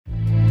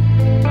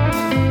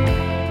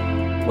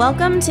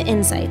Welcome to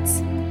Insights,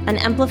 an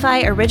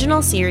Amplify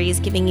original series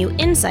giving you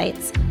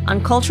insights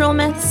on cultural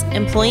myths,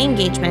 employee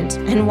engagement,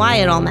 and why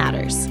it all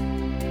matters.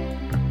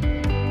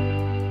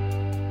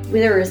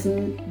 There is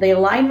the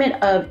alignment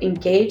of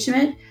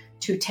engagement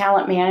to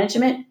talent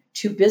management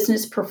to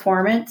business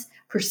performance.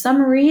 For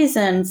some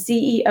reason,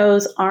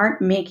 CEOs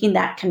aren't making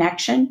that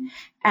connection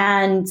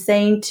and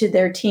saying to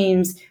their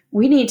teams,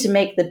 we need to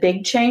make the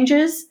big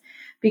changes.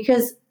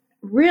 Because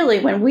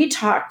really, when we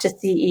talk to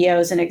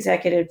CEOs and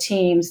executive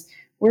teams,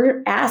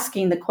 we're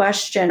asking the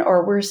question,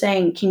 or we're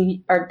saying,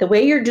 the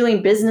way you're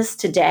doing business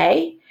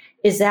today,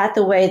 is that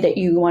the way that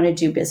you want to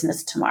do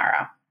business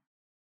tomorrow?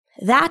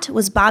 That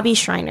was Bobby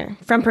Schreiner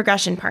from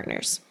Progression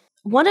Partners.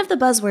 One of the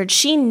buzzwords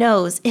she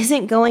knows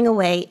isn't going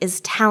away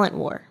is talent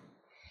war.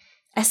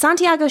 As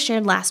Santiago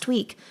shared last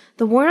week,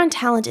 the war on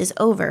talent is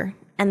over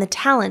and the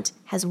talent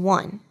has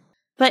won.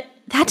 But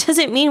that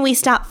doesn't mean we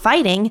stop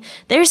fighting.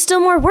 There's still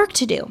more work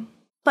to do.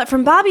 But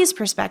from Bobby's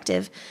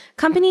perspective,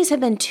 companies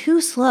have been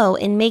too slow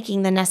in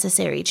making the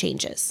necessary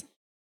changes.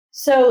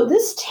 So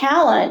this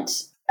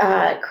talent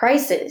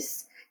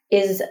crisis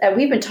is,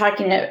 we've been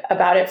talking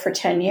about it for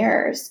 10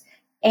 years.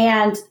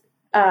 And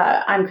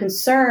I'm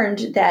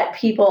concerned that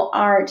people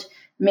aren't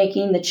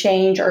making the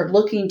change or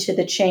looking to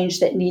the change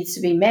that needs to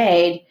be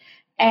made.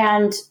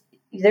 And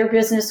their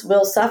business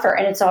will suffer,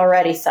 and it's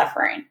already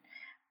suffering.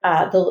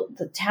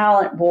 The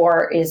talent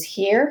war is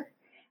here.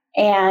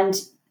 And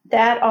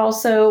that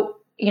also,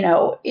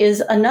 is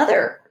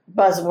another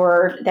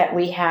buzzword that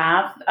we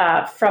have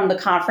from the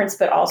conference,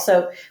 but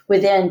also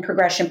within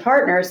Progression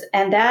Partners.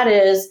 And that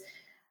is,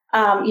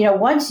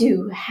 once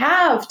you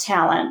have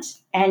talent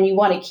and you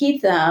want to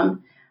keep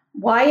them,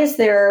 why is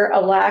there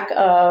a lack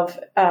of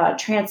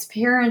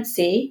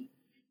transparency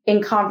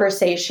in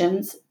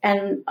conversations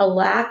and a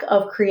lack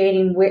of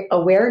creating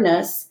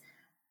awareness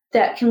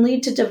that can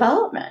lead to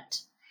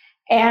development?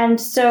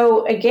 And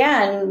so,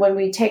 again, when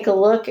we take a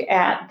look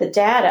at the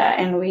data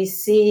and we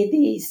see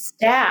these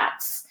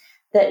stats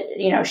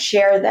that,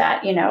 share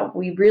that,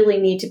 we really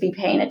need to be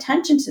paying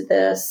attention to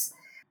this,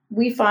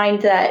 we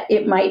find that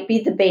it might be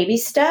the baby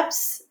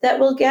steps that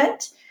we'll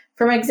get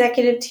from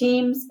executive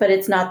teams, but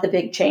it's not the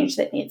big change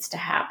that needs to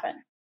happen.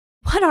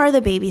 What are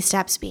the baby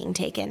steps being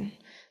taken?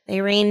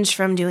 They range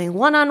from doing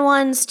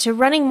one-on-ones to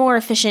running more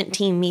efficient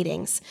team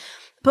meetings.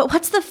 But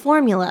what's the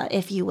formula,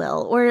 if you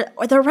will, or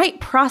the right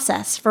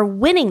process for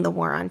winning the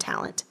war on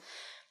talent?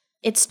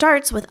 It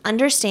starts with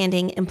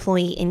understanding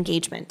employee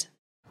engagement.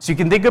 So you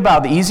can think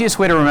about the easiest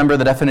way to remember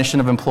the definition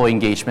of employee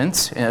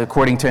engagement.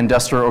 According to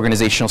industrial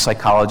organizational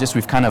psychologists,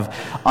 we've kind of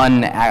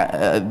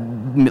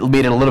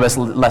made it a little bit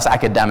less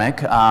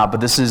academic, but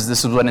this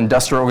is what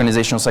industrial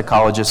organizational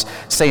psychologists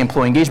say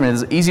employee engagement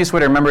is. The easiest way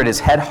to remember it is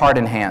head, heart,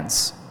 and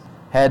hands.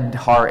 Head,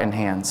 heart, and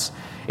hands.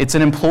 It's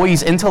an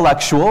employee's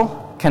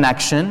intellectual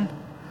connection,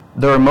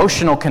 their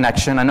emotional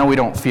connection. I know we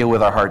don't feel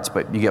with our hearts,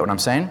 but you get what I'm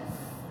saying?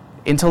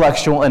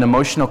 Intellectual and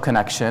emotional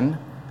connection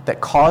that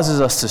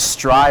causes us to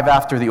strive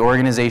after the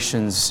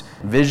organization's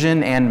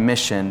vision and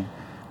mission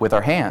with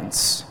our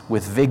hands,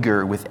 with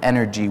vigor, with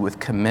energy, with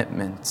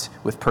commitment,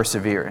 with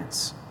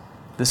perseverance.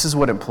 This is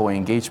what employee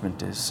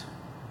engagement is.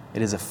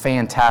 It is a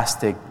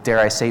fantastic, dare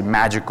I say,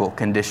 magical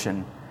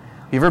condition.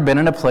 You ever been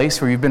in a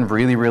place where you've been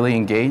really, really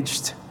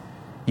engaged?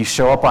 You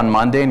show up on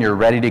Monday and you're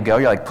ready to go.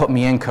 You're like, put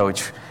me in,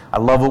 coach. I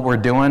love what we're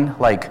doing.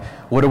 Like,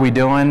 what are we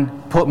doing?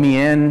 Put me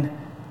in.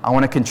 I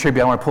want to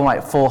contribute. I want to put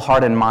my full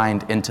heart and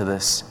mind into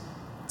this.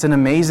 It's an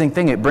amazing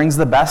thing. It brings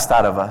the best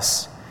out of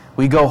us.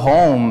 We go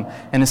home,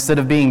 and instead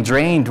of being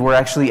drained, we're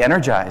actually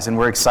energized, and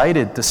we're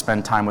excited to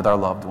spend time with our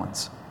loved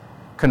ones.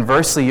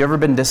 Conversely, you ever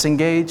been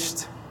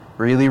disengaged?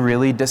 Really,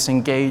 really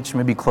disengaged?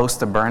 Maybe close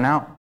to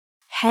burnout?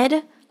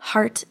 Head,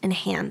 heart, and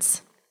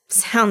hands.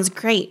 Sounds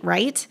great,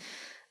 right?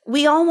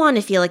 We all want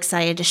to feel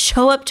excited to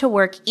show up to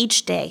work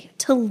each day,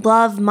 to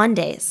love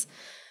Mondays.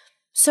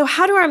 So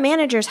how do our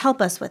managers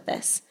help us with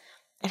this?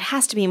 It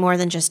has to be more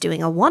than just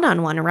doing a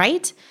one-on-one,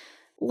 right?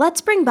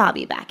 Let's bring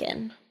Bobby back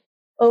in.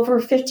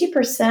 Over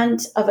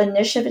 50% of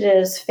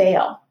initiatives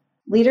fail.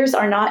 Leaders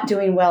are not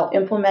doing well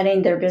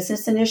implementing their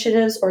business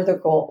initiatives or their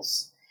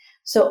goals.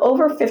 So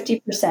over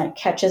 50%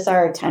 catches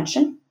our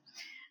attention.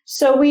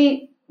 So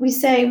we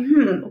say,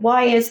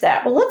 why is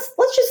that? Well,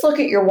 let's just look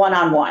at your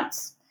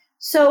one-on-ones.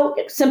 So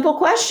simple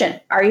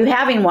question, are you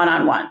having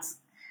one-on-ones?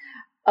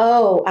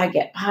 Oh, I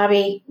get,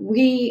 Bobby,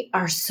 we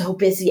are so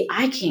busy,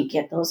 I can't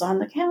get those on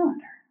the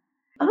calendar.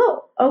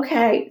 Oh,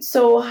 okay.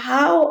 So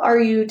how are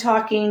you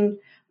talking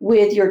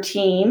with your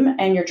team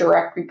and your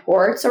direct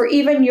reports or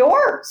even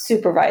your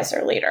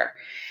supervisor leader?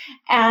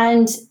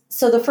 And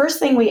so the first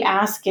thing we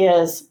ask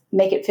is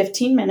make it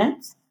 15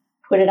 minutes,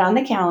 put it on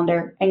the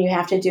calendar, and you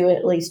have to do it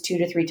at least 2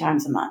 to 3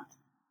 times a month.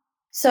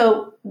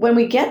 So when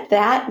we get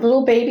that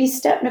little baby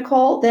step,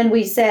 Nicole, then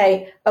we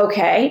say,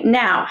 okay,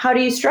 now how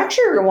do you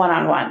structure your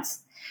one-on-ones?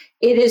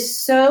 It is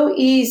so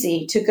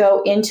easy to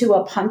go into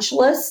a punch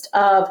list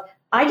of,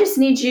 I just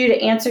need you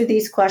to answer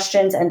these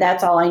questions and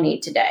that's all I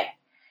need today.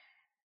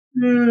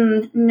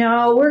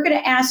 No, we're going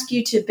to ask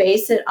you to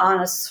base it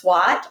on a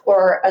SWOT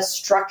or a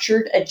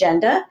structured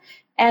agenda.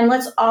 And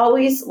let's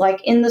always,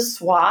 like in the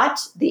SWOT,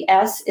 the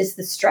S is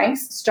the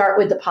strengths, start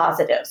with the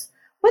positives.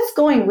 What's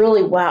going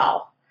really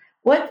well?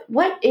 What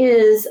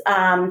is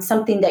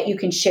something that you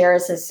can share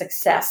as a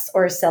success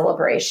or a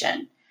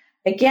celebration?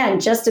 Again,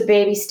 just a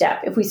baby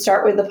step. If we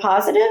start with the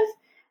positive,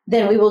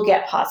 then we will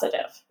get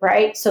positive,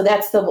 right? So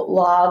that's the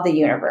law of the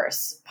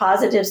universe.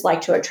 Positives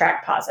like to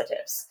attract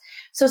positives.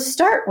 So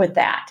start with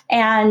that.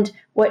 And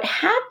what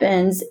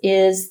happens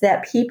is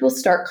that people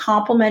start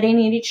complimenting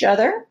each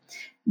other,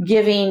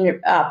 giving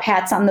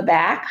pats on the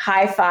back,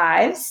 high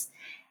fives.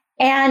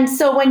 And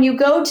so when you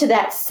go to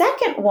that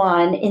second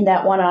one in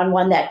that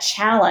one-on-one, that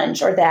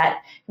challenge, or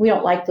that, we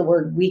don't like the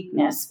word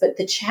weakness, but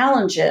the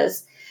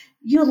challenges,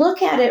 you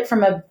look at it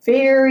from a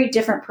very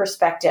different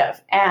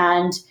perspective,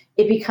 and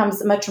it becomes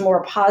a much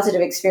more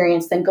positive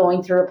experience than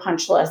going through a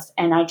punch list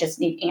and I just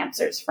need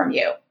answers from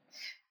you,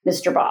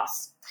 Mr.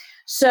 Boss.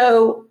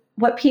 So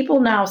what people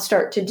now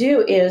start to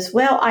do is,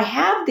 well, I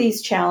have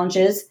these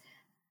challenges,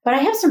 but I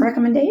have some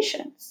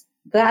recommendations.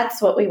 That's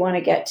what we want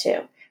to get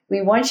to.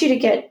 We want you to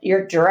get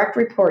your direct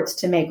reports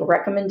to make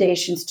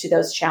recommendations to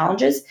those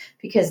challenges,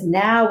 because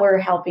now we're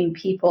helping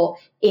people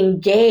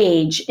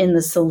engage in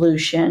the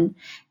solution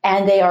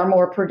and they are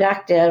more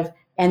productive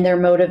and they're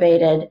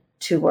motivated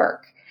to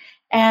work.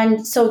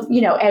 And so,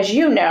 as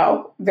you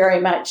know very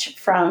much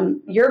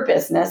from your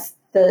business,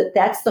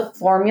 that's the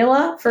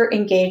formula for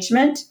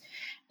engagement.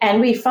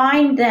 And we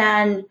find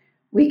then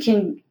we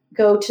can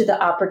go to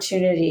the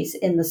opportunities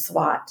in the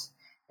SWOT.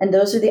 And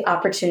those are the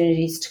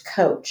opportunities to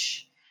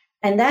coach.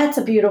 And that's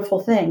a beautiful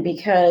thing,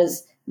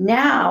 because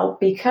now,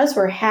 because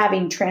we're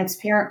having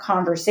transparent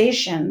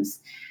conversations,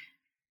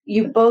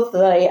 you, both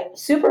the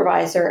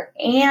supervisor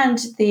and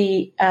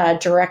the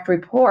direct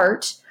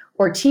report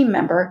or team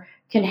member,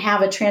 can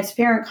have a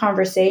transparent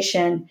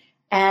conversation,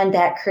 and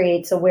that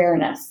creates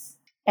awareness.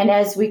 And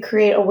as we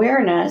create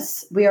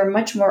awareness, we are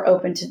much more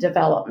open to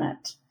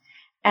development.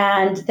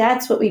 And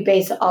that's what we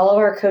base all of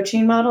our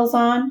coaching models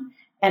on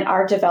and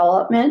our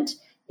development.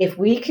 If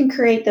we can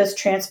create those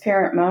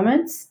transparent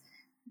moments,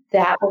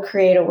 that will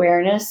create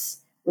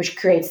awareness, which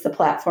creates the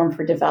platform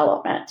for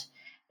development.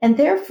 And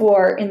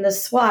therefore, in the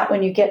SWOT,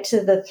 when you get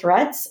to the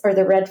threats or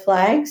the red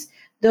flags,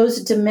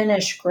 those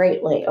diminish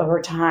greatly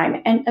over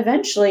time. And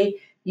eventually,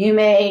 you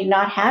may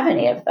not have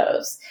any of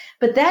those.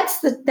 But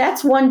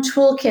that's one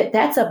toolkit.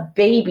 That's a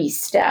baby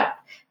step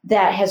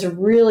that has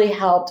really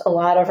helped a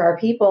lot of our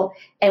people.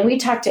 And we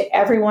talk to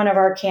every one of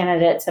our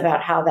candidates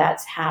about how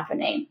that's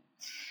happening.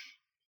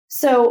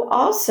 So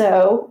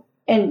also,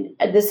 and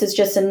this is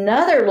just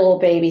another little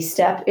baby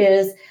step,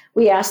 is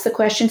we ask the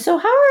question, so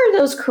how are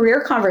those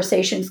career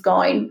conversations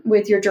going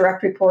with your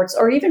direct reports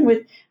or even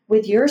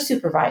with your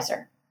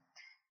supervisor?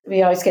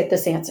 We always get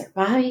this answer,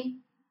 Bobby,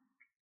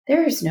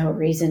 there's no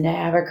reason to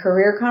have a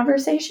career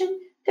conversation.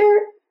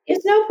 There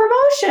is no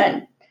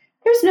promotion.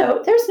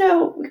 There's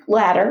no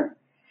ladder.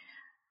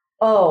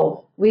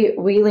 Oh, we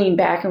lean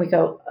back and we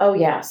go, oh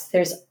yes,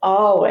 there's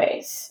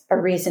always a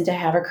reason to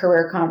have a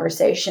career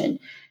conversation.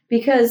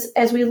 Because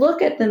as we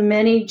look at the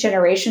many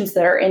generations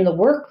that are in the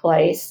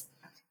workplace,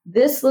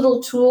 this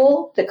little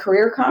tool, the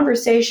career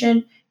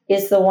conversation,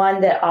 is the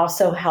one that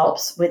also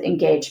helps with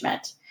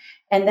engagement.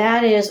 And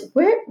that is,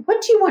 what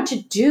do you want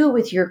to do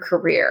with your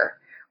career?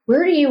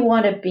 Where do you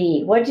want to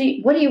be? What do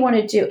you want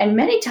to do? And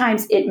many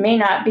times it may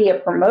not be a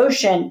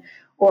promotion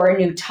or a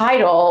new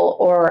title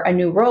or a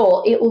new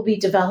role. It will be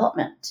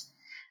development.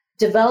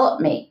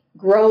 Develop me,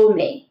 grow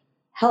me,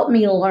 help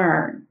me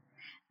learn.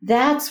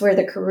 That's where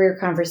the career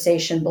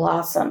conversation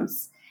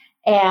blossoms.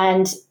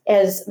 And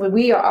as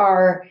we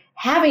are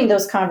having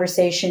those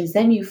conversations,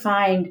 then you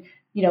find,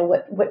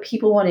 what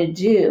people want to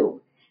do.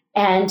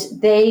 And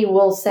they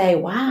will say,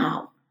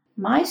 wow,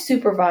 my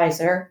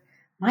supervisor,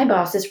 my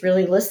boss is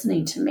really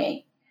listening to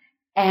me.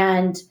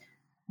 And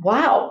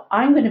wow,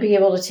 I'm going to be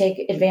able to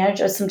take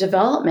advantage of some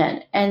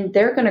development, and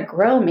they're going to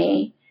grow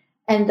me.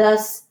 And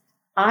thus,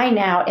 I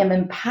now am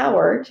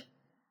empowered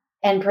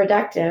and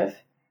productive,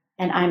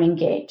 and I'm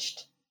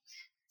engaged.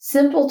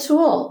 Simple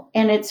tool,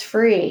 and it's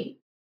free.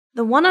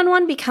 The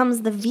one-on-one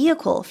becomes the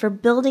vehicle for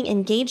building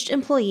engaged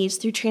employees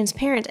through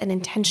transparent and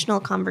intentional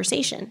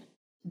conversation.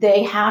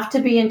 They have to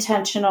be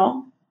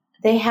intentional,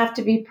 they have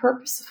to be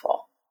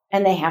purposeful,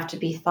 and they have to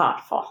be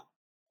thoughtful.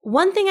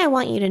 One thing I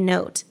want you to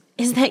note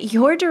is that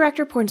your direct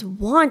reports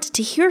want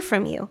to hear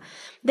from you.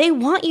 They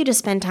want you to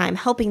spend time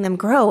helping them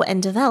grow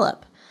and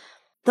develop.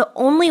 The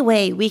only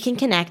way we can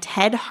connect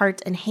head,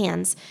 heart, and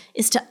hands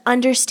is to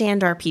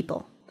understand our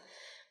people.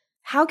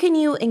 How can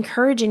you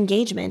encourage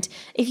engagement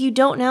if you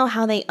don't know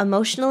how they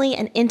emotionally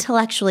and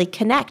intellectually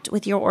connect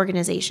with your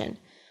organization?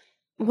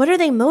 What are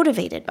they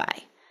motivated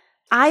by?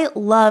 I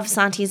love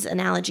Santi's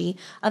analogy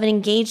of an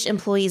engaged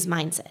employee's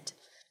mindset.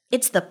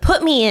 It's the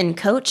put me in,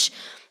 coach.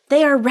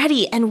 They are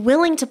ready and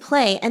willing to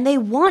play, and they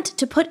want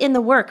to put in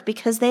the work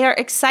because they are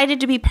excited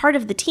to be part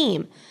of the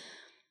team.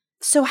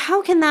 So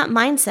how can that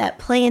mindset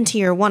play into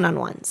your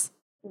one-on-ones?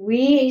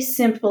 We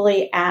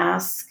simply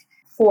ask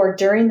for,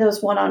 during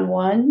those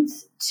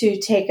one-on-ones, to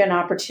take an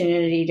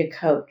opportunity to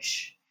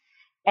coach.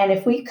 And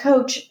if we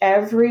coach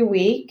every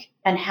week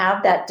and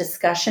have that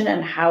discussion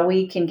on how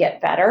we can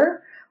get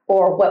better,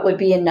 or what would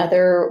be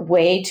another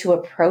way to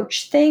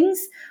approach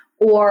things,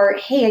 or,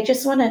 hey, I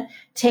just want to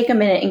take a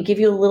minute and give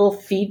you a little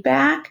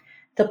feedback.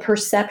 The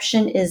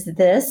perception is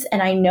this,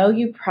 and I know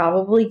you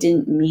probably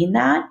didn't mean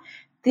that.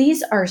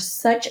 These are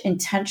such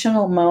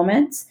intentional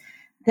moments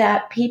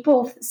that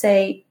people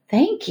say,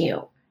 thank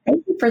you.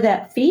 Thank you for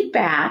that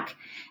feedback.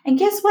 And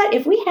guess what?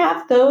 If we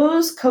have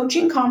those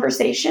coaching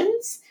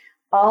conversations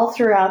all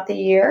throughout the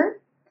year,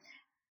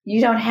 you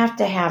don't have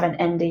to have an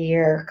end of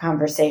year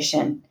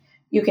conversation.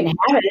 You can have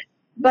it,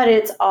 but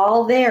it's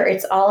all there.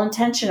 It's all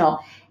intentional.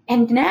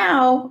 And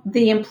now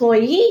the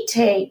employee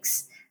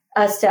takes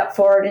a step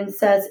forward and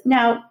says,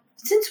 now,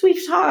 since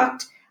we've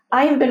talked,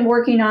 I have been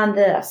working on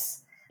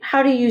this.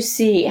 How do you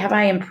see? Have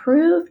I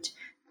improved?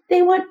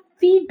 They want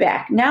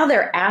feedback. Now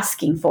they're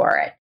asking for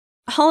it.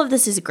 All of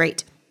this is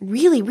great.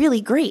 Really,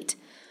 really great.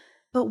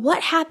 But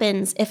what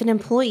happens if an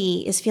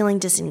employee is feeling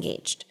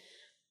disengaged?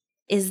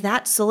 Is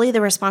that solely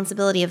the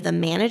responsibility of the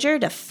manager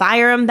to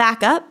fire them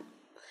back up?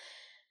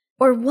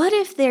 Or what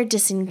if they're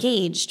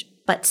disengaged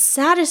but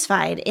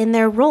satisfied in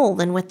their role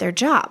and with their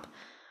job?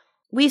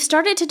 We've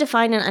started to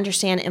define and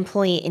understand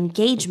employee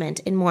engagement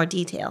in more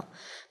detail.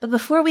 But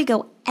before we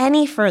go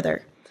any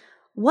further,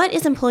 what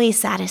is employee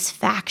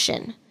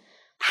satisfaction?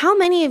 How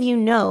many of you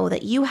know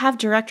that you have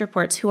direct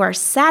reports who are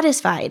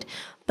satisfied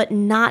but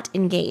not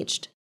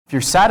engaged? If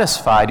you're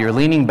satisfied, you're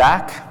leaning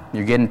back,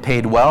 you're getting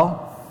paid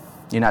well,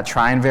 you're not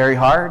trying very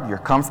hard, you're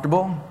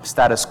comfortable,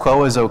 status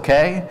quo is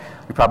okay,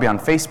 you're probably on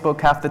Facebook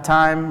half the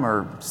time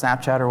or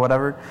Snapchat or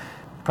whatever,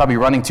 probably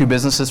running 2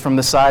 businesses from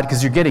the side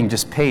because you're getting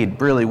just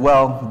paid really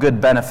well, good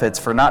benefits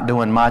for not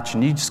doing much,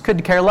 and you just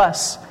couldn't care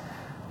less.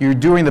 You're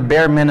doing the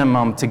bare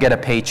minimum to get a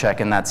paycheck,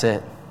 and that's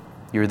it.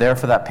 You're there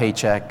for that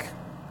paycheck,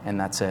 and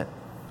that's it.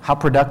 How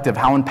productive,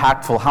 how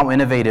impactful, how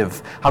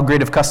innovative, how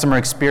great of customer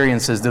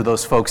experiences do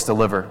those folks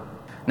deliver?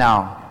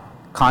 Now,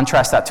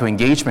 contrast that to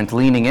engagement,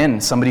 leaning in,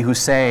 somebody who's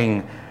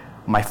saying,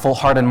 my full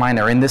heart and mind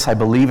are in this, I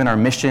believe in our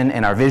mission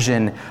and our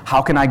vision,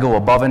 how can I go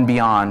above and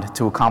beyond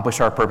to accomplish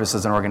our purpose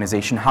as an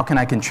organization? How can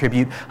I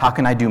contribute? How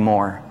can I do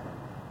more?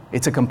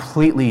 It's a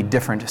completely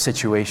different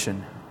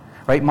situation,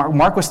 right?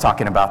 Mark was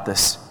talking about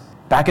this.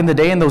 Back in the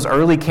day in those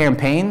early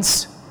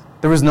campaigns,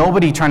 there was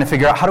nobody trying to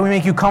figure out, how do we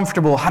make you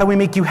comfortable? How do we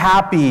make you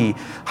happy?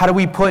 How do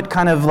we put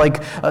kind of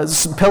like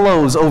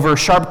pillows over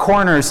sharp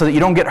corners so that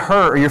you don't get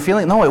hurt or you're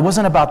feeling, no, it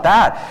wasn't about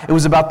that. It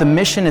was about the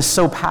mission is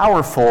so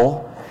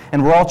powerful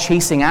and we're all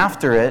chasing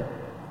after it.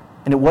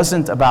 And it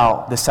wasn't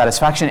about the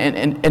satisfaction.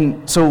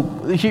 And so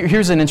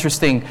here's an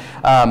interesting,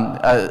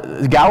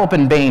 Gallup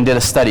and Bain did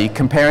a study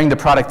comparing the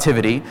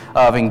productivity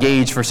of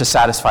engaged versus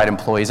satisfied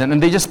employees.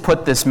 And they just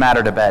put this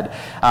matter to bed.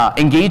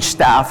 Engaged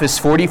staff is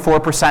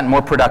 44%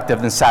 more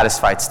productive than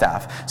satisfied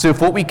staff. So if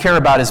what we care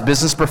about is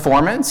business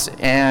performance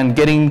and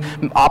getting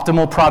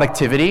optimal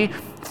productivity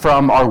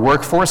from our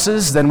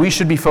workforces, then we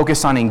should be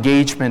focused on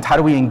engagement. How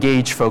do we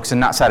engage folks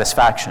and not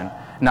satisfaction,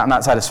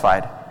 not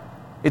satisfied?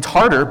 It's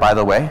harder, by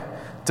the way,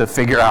 to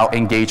figure out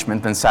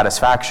engagement than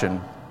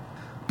satisfaction.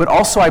 But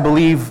also I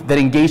believe that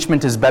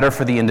engagement is better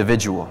for the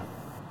individual.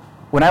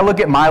 When I look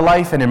at my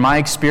life and in my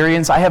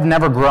experience, I have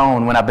never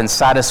grown when I've been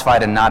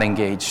satisfied and not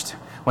engaged.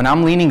 When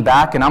I'm leaning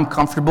back and I'm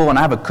comfortable and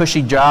I have a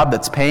cushy job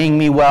that's paying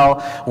me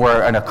well,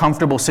 or in a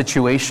comfortable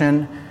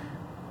situation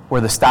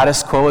where the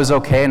status quo is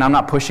okay and I'm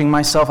not pushing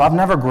myself, I've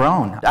never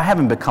grown. I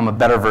haven't become a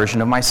better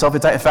version of myself.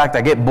 In fact,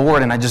 I get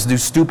bored and I just do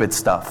stupid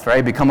stuff,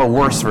 right? Become a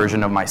worse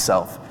version of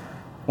myself.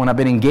 When I've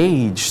been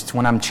engaged,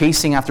 when I'm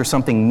chasing after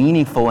something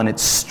meaningful and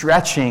it's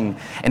stretching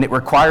and it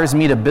requires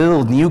me to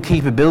build new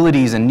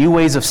capabilities and new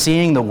ways of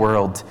seeing the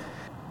world,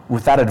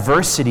 with that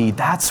adversity,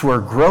 that's where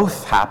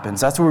growth happens.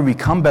 That's where we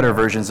become better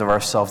versions of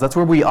ourselves. That's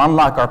where we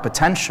unlock our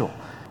potential.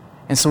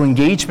 And so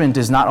engagement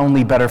is not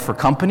only better for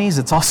companies,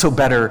 it's also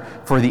better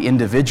for the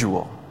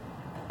individual.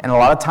 And a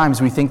lot of times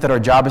we think that our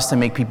job is to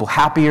make people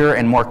happier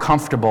and more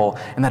comfortable,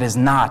 and that is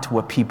not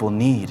what people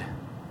need.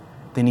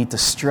 They need to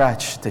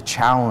stretch, to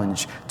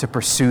challenge, to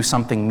pursue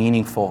something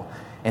meaningful,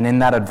 and in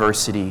that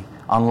adversity,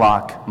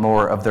 unlock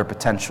more of their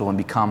potential and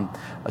become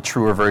a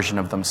truer version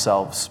of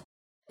themselves.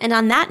 And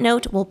on that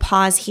note, we'll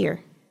pause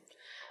here.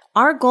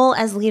 Our goal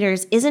as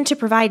leaders isn't to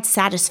provide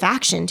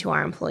satisfaction to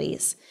our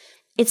employees.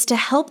 It's to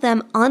help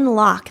them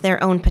unlock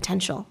their own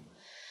potential.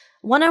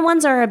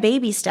 One-on-ones are a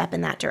baby step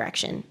in that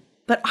direction,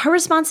 but our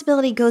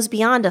responsibility goes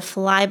beyond a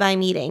fly-by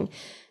meeting.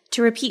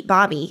 To repeat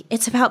Bobby,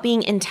 it's about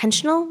being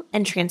intentional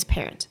and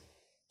transparent.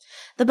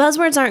 The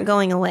buzzwords aren't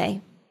going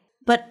away,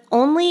 but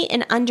only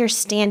in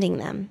understanding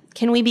them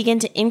can we begin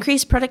to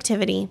increase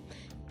productivity,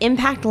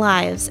 impact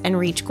lives, and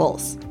reach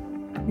goals.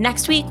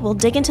 Next week, we'll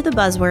dig into the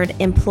buzzword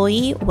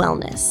employee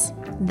wellness.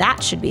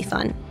 That should be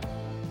fun.